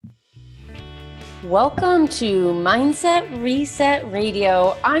Welcome to Mindset Reset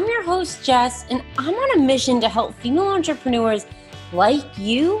Radio. I'm your host, Jess, and I'm on a mission to help female entrepreneurs like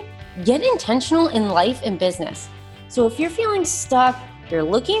you get intentional in life and business. So if you're feeling stuck, you're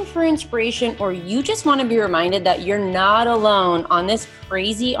looking for inspiration, or you just want to be reminded that you're not alone on this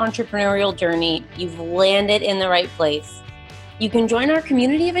crazy entrepreneurial journey, you've landed in the right place. You can join our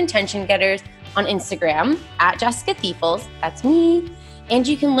community of intention getters on Instagram at Jessica Thiefels, that's me. And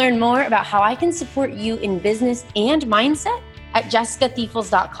you can learn more about how I can support you in business and mindset at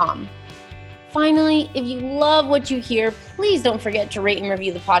jessicathiefels.com. Finally, if you love what you hear, please don't forget to rate and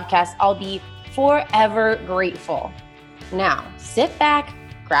review the podcast. I'll be forever grateful. Now, sit back,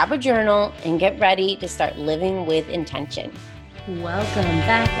 grab a journal, and get ready to start living with intention. Welcome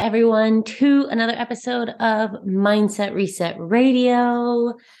back, everyone, to another episode of Mindset Reset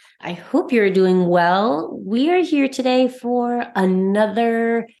Radio. I hope you're doing well. We are here today for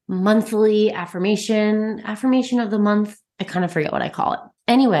another monthly affirmation of the month. I kind of forget what I call it.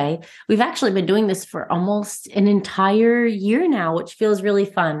 Anyway, we've actually been doing this for almost an entire year now, which feels really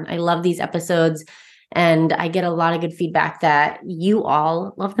fun. I love these episodes, and I get a lot of good feedback that you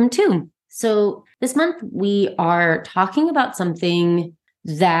all love them too. So this month we are talking about something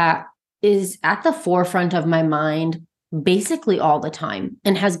that is at the forefront of my mind basically all the time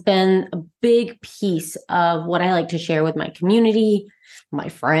and has been a big piece of what I like to share with my community, my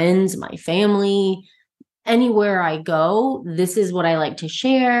friends, my family. Anywhere I go, this is what I like to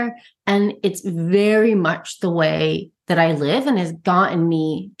share. And it's very much the way that I live and has gotten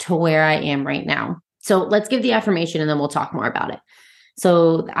me to where I am right now. So let's give the affirmation and then we'll talk more about it.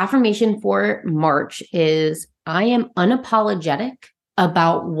 So the affirmation for March is, I am unapologetic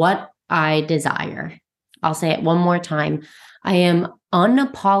about what I desire. I'll say it one more time. I am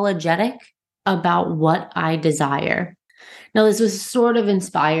unapologetic about what I desire. Now, this was sort of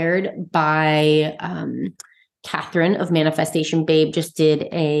inspired by Catherine of Manifestation Babe just did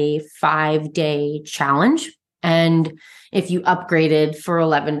a 5-day challenge. And if you upgraded for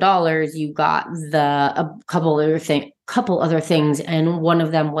 $11, you got a couple other things. And one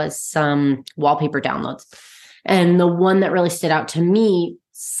of them was some wallpaper downloads. And the one that really stood out to me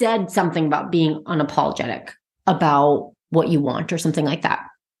said something about being unapologetic about what you want or something like that.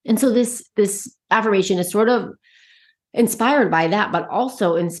 And so this affirmation is sort of inspired by that, but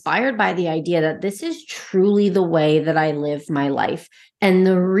also inspired by the idea that this is truly the way that I live my life. And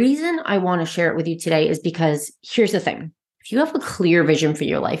the reason I want to share it with you today is because here's the thing. If you have a clear vision for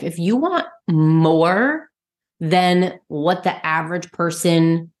your life, if you want more than what the average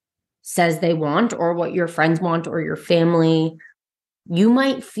person says they want or what your friends want or your family, you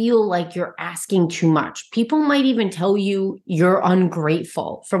might feel like you're asking too much. People might even tell you you're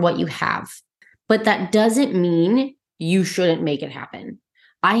ungrateful for what you have, but that doesn't mean you shouldn't make it happen.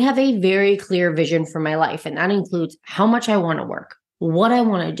 I have a very clear vision for my life, and that includes how much I want to work, what I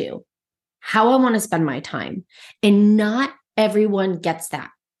want to do, how I want to spend my time. And not everyone gets that,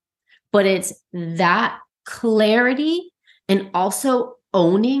 but it's that clarity and also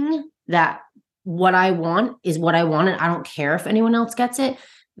owning that what I want is what I want, and I don't care if anyone else gets it.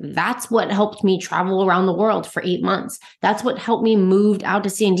 That's what helped me travel around the world for 8 months. That's what helped me move out to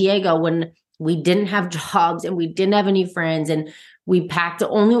San Diego when we didn't have jobs and we didn't have any friends, and we packed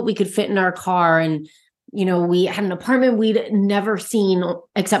only what we could fit in our car. And, we had an apartment we'd never seen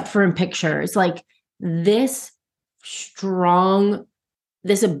except for in pictures. Like this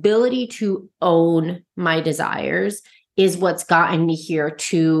ability to own my desires is what's gotten me here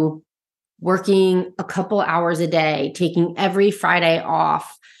to working a couple hours a day, taking every Friday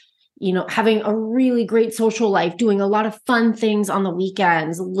off, having a really great social life, doing a lot of fun things on the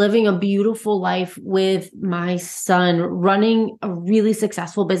weekends, living a beautiful life with my son, running a really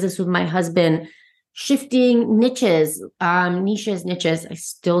successful business with my husband, shifting niches. I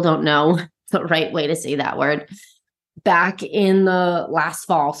still don't know the right way to say that word. Back in the last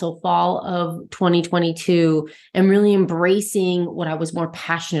fall, so fall of 2022, and really embracing what I was more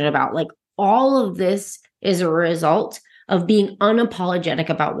passionate about. Like all of this is a result of being unapologetic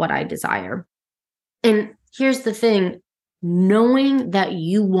about what I desire. And here's the thing, knowing that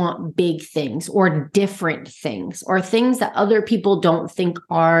you want big things or different things or things that other people don't think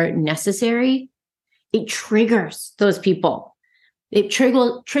are necessary, it triggers those people. It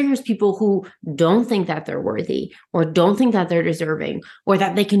triggers people who don't think that they're worthy or don't think that they're deserving or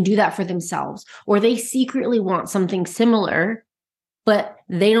that they can do that for themselves, or they secretly want something similar, but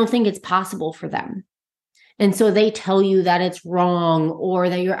they don't think it's possible for them. And so they tell you that it's wrong or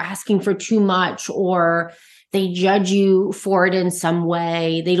that you're asking for too much, or they judge you for it in some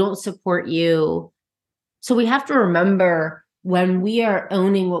way. They don't support you. So we have to remember when we are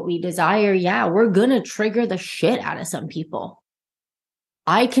owning what we desire, yeah, we're going to trigger the shit out of some people.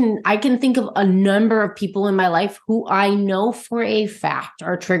 I can think of a number of people in my life who I know for a fact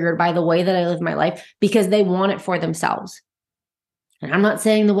are triggered by the way that I live my life because they want it for themselves. And I'm not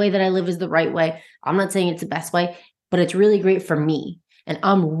saying the way that I live is the right way. I'm not saying it's the best way, but it's really great for me. And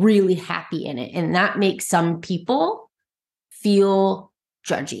I'm really happy in it. And that makes some people feel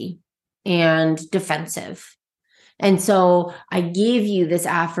judgy and defensive. And so I give you this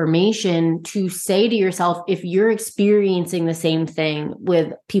affirmation to say to yourself, if you're experiencing the same thing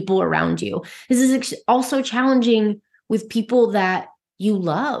with people around you, this is also challenging with people that you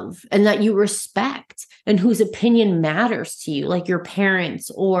love and that you respect and whose opinion matters to you, like your parents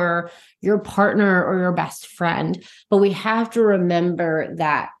or your partner or your best friend. But we have to remember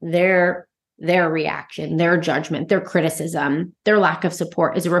that their reaction, their judgment, their criticism, their lack of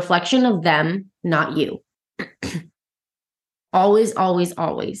support is a reflection of them, not you. Always, always,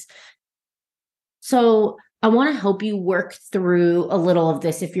 always. So I want to help you work through a little of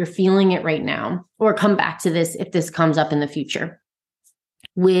this if you're feeling it right now, or come back to this if this comes up in the future,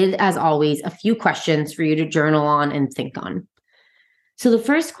 with, as always, a few questions for you to journal on and think on. So the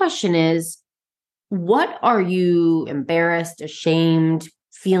first question is, what are you embarrassed, ashamed,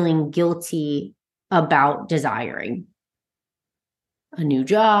 feeling guilty about desiring? A new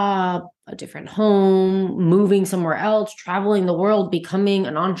job, a different home, moving somewhere else, traveling the world, becoming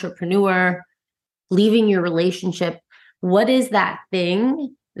an entrepreneur, leaving your relationship. What is that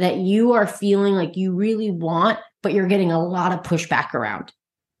thing that you are feeling like you really want, but you're getting a lot of pushback around?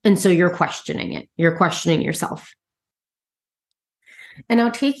 And so you're questioning it. You're questioning yourself. And now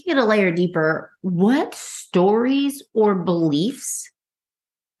taking it a layer deeper, what stories or beliefs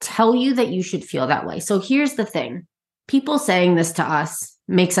tell you that you should feel that way? So here's the thing. People saying this to us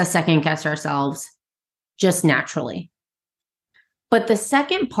makes us second guess ourselves just naturally. But the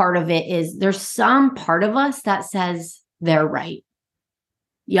second part of it is there's some part of us that says they're right.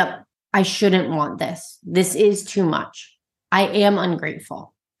 Yep, I shouldn't want this. This is too much. I am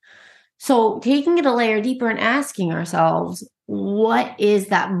ungrateful. So taking it a layer deeper and asking ourselves, what is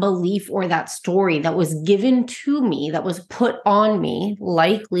that belief or that story that was given to me, that was put on me,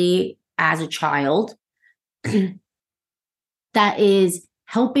 likely as a child, that is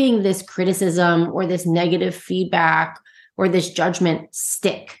helping this criticism or this negative feedback or this judgment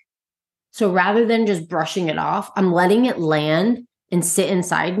stick? So rather than just brushing it off, I'm letting it land and sit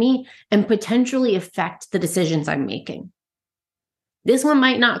inside me and potentially affect the decisions I'm making. This one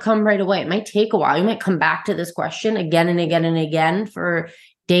might not come right away. It might take a while. You might come back to this question again and again and again for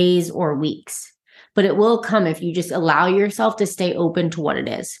days or weeks, but it will come if you just allow yourself to stay open to what it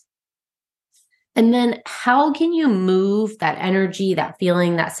is. And then how can you move that energy, that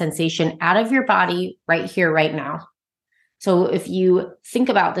feeling, that sensation out of your body right here, right now? So if you think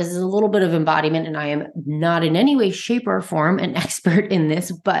about this as a little bit of embodiment, and I am not in any way, shape, or form an expert in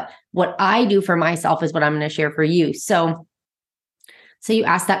this, but what I do for myself is what I'm going to share for you. So you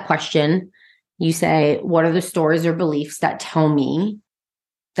ask that question, you say, what are the stories or beliefs that tell me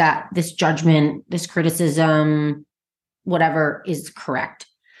that this judgment, this criticism, whatever is correct?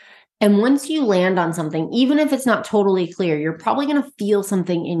 And once you land on something, even if it's not totally clear, you're probably going to feel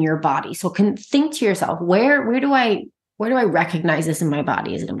something in your body. So think to yourself, where do I recognize this in my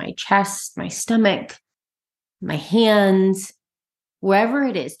body? Is it in my chest, my stomach, my hands? Wherever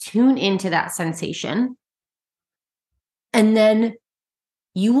it is, tune into that sensation. And then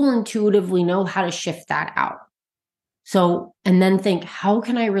you will intuitively know how to shift that out. So, and then think, how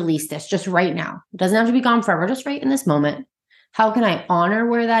can I release this just right now? It doesn't have to be gone forever, just right in this moment. How can I honor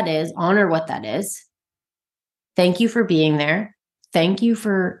where that is, honor what that is? Thank you for being there. Thank you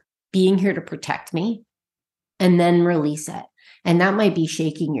for being here to protect me. And then release it. And that might be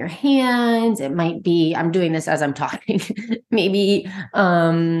shaking your hands. It might be, I'm doing this as I'm talking. Maybe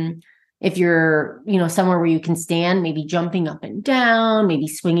if you're, somewhere where you can stand, maybe jumping up and down, maybe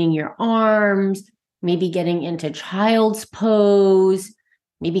swinging your arms, maybe getting into child's pose,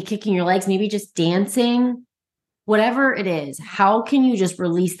 maybe kicking your legs, maybe just dancing. Whatever it is, how can you just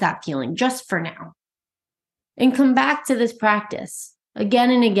release that feeling just for now? And come back to this practice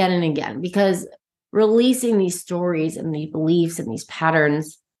again and again and again, because releasing these stories and these beliefs and these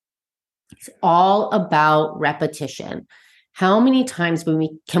patterns is all about repetition. How many times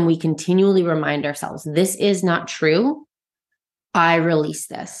can we continually remind ourselves, this is not true? I release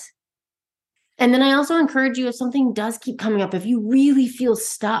this. And then I also encourage you, if something does keep coming up, if you really feel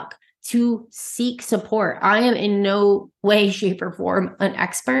stuck, to seek support. I am in no way, shape, or form an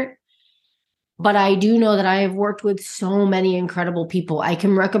expert, but I do know that I have worked with so many incredible people. I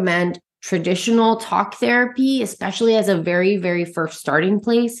can recommend traditional talk therapy, especially as a very, very first starting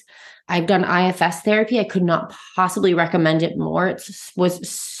place. I've done IFS therapy. I could not possibly recommend it more. It was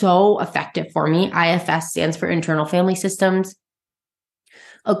so effective for me. IFS stands for Internal Family Systems.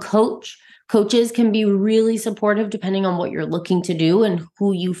 Coaches can be really supportive depending on what you're looking to do and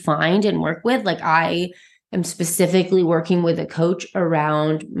who you find and work with. Like I am specifically working with a coach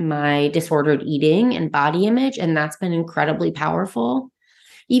around my disordered eating and body image, and that's been incredibly powerful.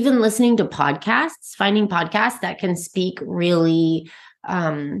 Even listening to podcasts, finding podcasts that can speak really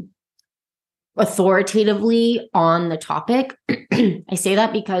authoritatively on the topic. I say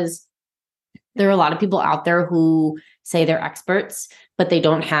that because there are a lot of people out there who say they're experts, but they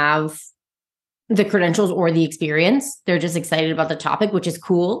don't have the credentials or the experience. They're just excited about the topic, which is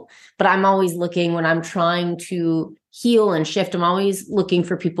cool. But I'm always looking, when I'm trying to heal and shift, I'm always looking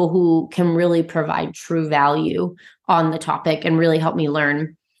for people who can really provide true value on the topic and really help me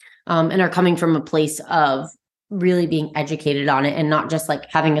learn, and are coming from a place of really being educated on it and not just like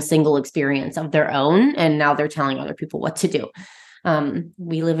having a single experience of their own and now they're telling other people what to do.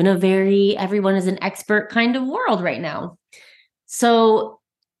 We live in a very everyone is an expert kind of world right now. So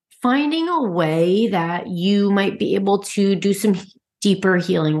finding a way that you might be able to do some deeper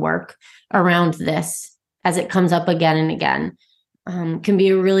healing work around this as it comes up again and again can be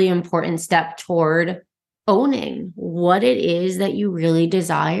a really important step toward owning what it is that you really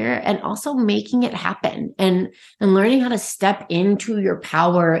desire and also making it happen and learning how to step into your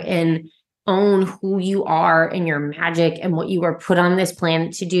power and own who you are and your magic and what you are put on this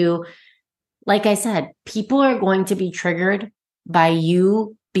planet to do. Like I said, people are going to be triggered by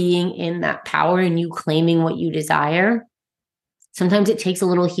you being in that power and you claiming what you desire. Sometimes it takes a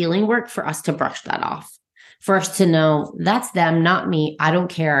little healing work for us to brush that off, for us to know that's them, not me. I don't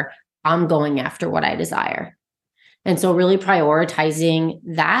care. I'm going after what I desire. And so really prioritizing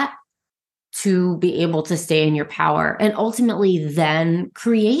that to be able to stay in your power and ultimately then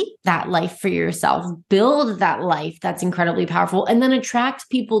create that life for yourself, build that life that's incredibly powerful, and then attract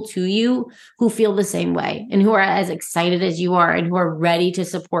people to you who feel the same way and who are as excited as you are and who are ready to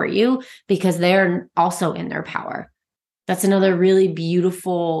support you because they're also in their power. That's another really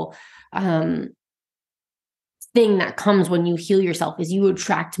beautiful thing that comes when you heal yourself is you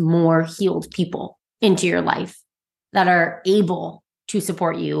attract more healed people into your life that are able to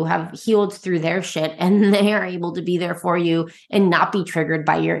support you, have healed through their shit, and they are able to be there for you and not be triggered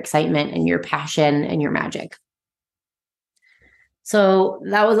by your excitement and your passion and your magic. So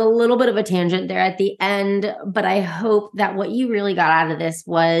that was a little bit of a tangent there at the end, but I hope that what you really got out of this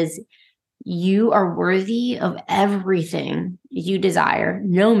was you are worthy of everything you desire,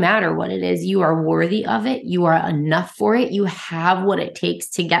 no matter what it is. You are worthy of it. You are enough for it. You have what it takes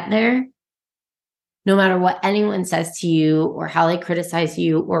to get there, no matter what anyone says to you or how they criticize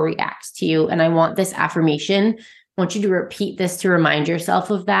you or react to you. And I want this affirmation. I want you to repeat this to remind yourself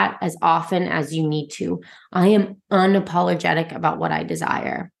of that as often as you need to. I am unapologetic about what I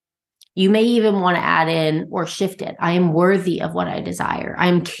desire. You may even want to add in or shift it. I am worthy of what I desire. I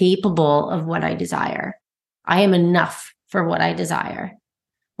am capable of what I desire. I am enough for what I desire.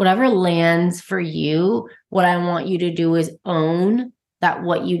 Whatever lands for you, what I want you to do is own that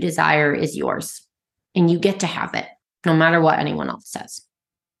what you desire is yours and you get to have it no matter what anyone else says.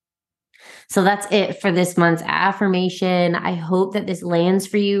 So that's it for this month's affirmation. I hope that this lands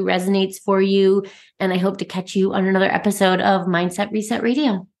for you, resonates for you, and I hope to catch you on another episode of Mindset Reset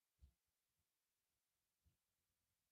Radio.